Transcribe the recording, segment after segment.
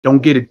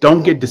Don't get it.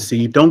 Don't get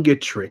deceived. Don't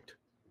get tricked.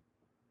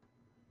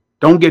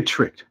 Don't get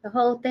tricked. The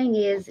whole thing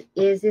is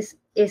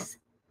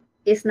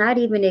it's not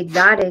even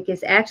exotic.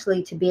 It's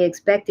actually to be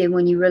expected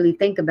when you really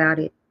think about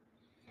it.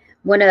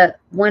 When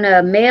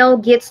a male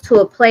gets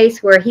to a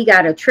place where he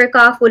got to trick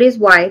off with his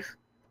wife,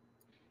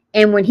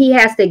 and when he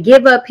has to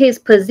give up his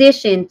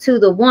position to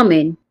the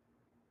woman,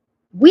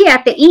 we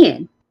at the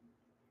end.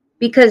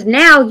 Because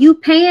now you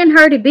paying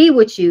her to be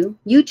with you.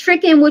 You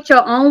tricking with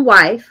your own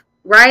wife,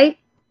 right?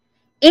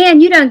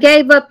 And you done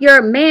gave up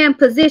your man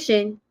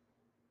position,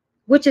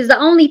 which is the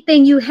only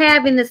thing you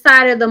have in the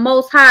side of the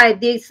Most High.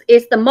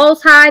 It's the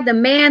Most High, the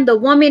man, the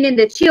woman, and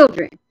the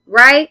children,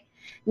 right?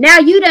 Now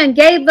you done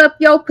gave up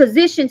your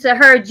position to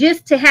her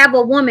just to have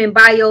a woman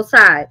by your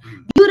side.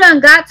 You done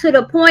got to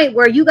the point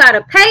where you got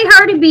to pay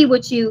her to be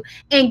with you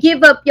and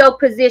give up your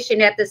position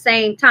at the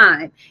same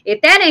time.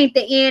 If that ain't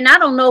the end, I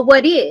don't know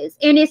what is.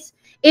 And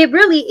it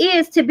really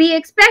is to be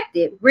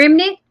expected,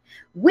 Remnant.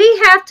 We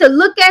have to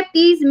look at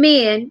these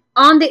men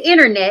on the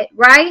internet,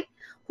 right,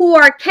 who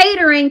are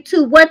catering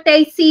to what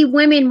they see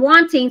women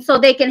wanting so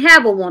they can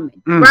have a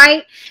woman,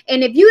 right?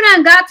 And if you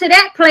done got to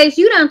that place,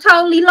 you done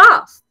totally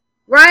lost,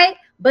 right?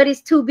 But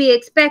it's to be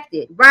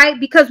expected, right?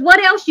 Because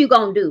what else you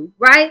gonna do,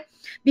 right?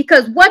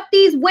 Because what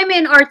these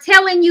women are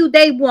telling you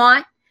they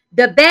want,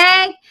 the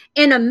bag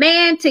and a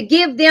man to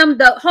give them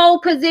the whole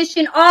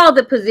position, all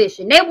the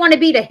position. They want to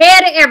be the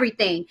head of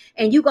everything,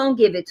 and you gonna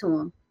give it to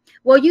them.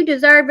 Well, you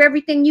deserve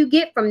everything you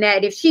get from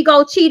that. If she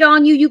go cheat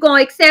on you, you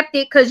gonna accept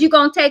it because you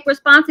gonna take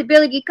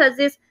responsibility because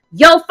it's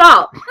your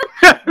fault.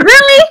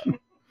 Really?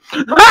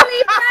 Really,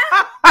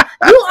 bro?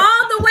 You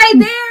all the way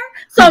there?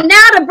 So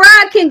now the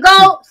bride can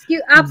go,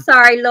 I'm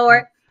sorry,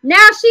 Lord.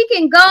 Now she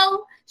can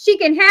go, she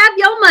can have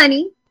your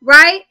money,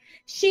 right?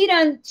 She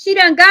done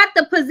got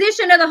the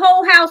position of the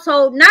whole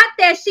household. Not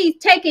that she's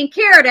taking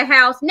care of the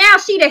house. Now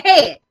she the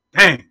head.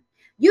 Dang.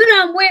 You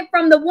done went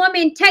from the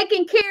woman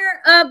taking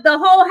care of the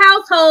whole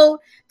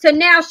household to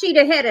now she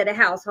the head of the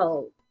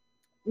household.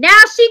 Now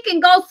she can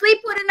go sleep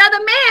with another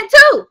man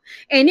too.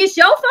 And it's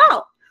your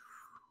fault.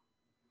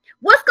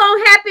 What's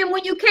going to happen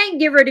when you can't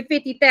give her the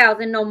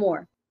 $50,000 no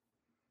more?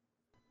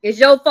 It's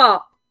your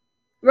fault,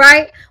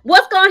 right?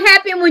 What's going to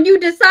happen when you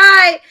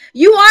decide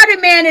you are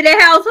the man of the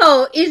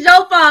household? It's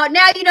your fault.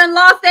 Now you done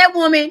lost that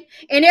woman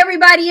and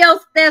everybody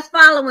else that's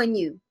following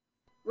you,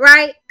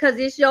 right? Because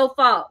it's your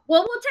fault.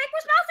 Well, we'll take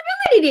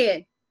responsibility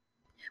then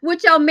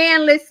with your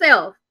manless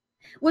self,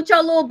 with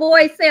your little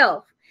boy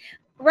self,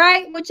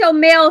 right? With your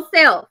male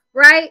self,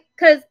 right?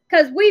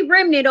 Because we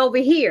remnant over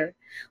here.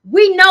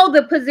 We know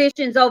the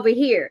positions over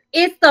here.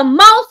 It's the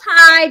Most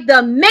High,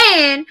 the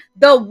man,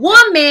 the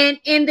woman,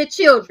 and the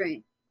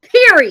children,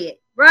 period,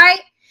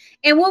 right?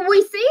 And when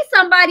we see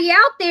somebody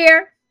out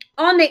there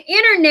on the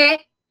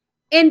internet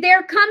and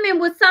they're coming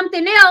with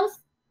something else,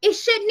 you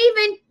shouldn't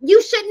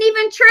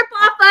even trip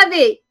off of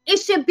it. It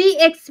should be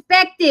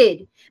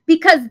expected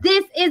because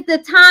this is the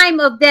time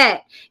of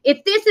that.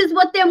 If this is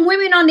what them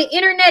women on the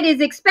internet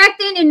is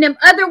expecting and them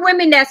other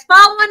women that's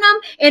following them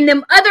and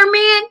them other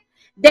men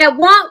that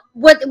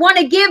want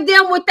to give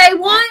them what they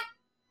want,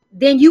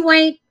 then you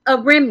ain't a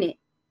remnant,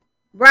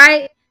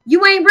 right?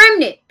 You ain't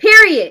remnant,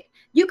 period.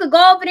 You could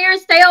go over there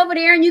and stay over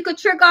there and you could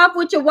trick off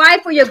with your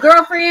wife or your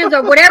girlfriends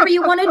or whatever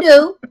you want to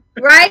do,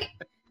 right?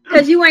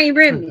 Because you ain't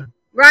remnant,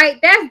 right?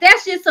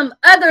 That's just some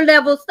other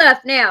level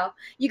stuff now.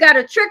 You got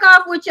to trick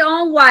off with your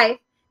own wife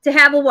to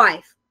have a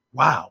wife.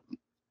 Wow.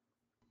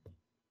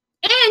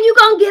 And you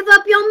going to give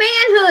up your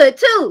manhood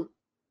too.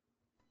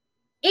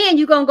 And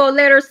you're going to go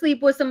let her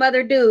sleep with some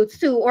other dudes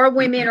too, or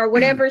women, or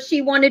whatever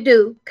she want to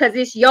do, because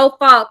it's your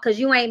fault because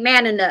you ain't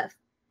man enough.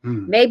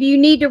 Maybe you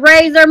need to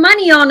raise her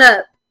money on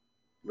up,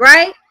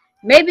 right?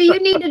 Maybe you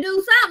need to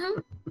do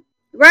something,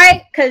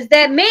 right? Because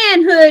that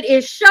manhood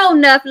is sure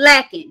enough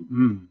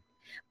lacking.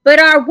 But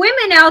our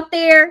women out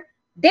there,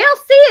 they'll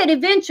see it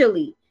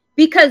eventually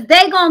because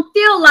they going to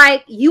feel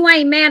like you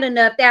ain't man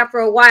enough after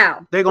a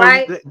while. They ain't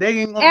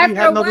going to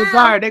have no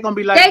desire. They're going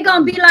to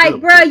be like,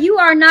 bro, you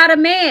are not a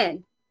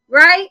man.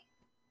 Right?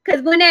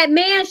 Because when that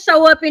man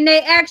show up and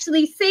they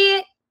actually see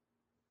it,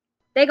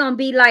 they're going to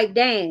be like,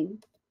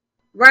 dang.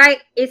 Right?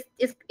 It's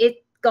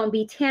going to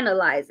be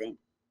tantalizing.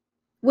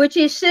 Which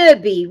it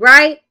should be,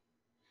 right?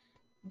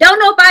 Don't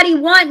nobody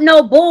want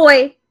no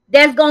boy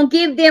that's going to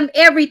give them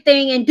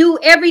everything and do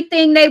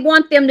everything they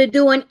want them to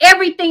do and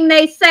everything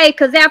they say,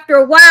 because after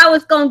a while,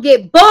 it's going to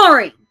get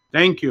boring.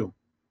 Thank you.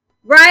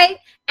 Right?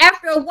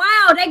 After a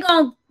while, they're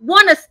going to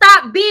want to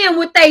stop being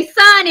with their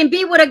son and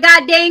be with a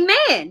goddamn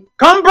man.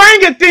 Come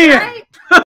bring it then. Right?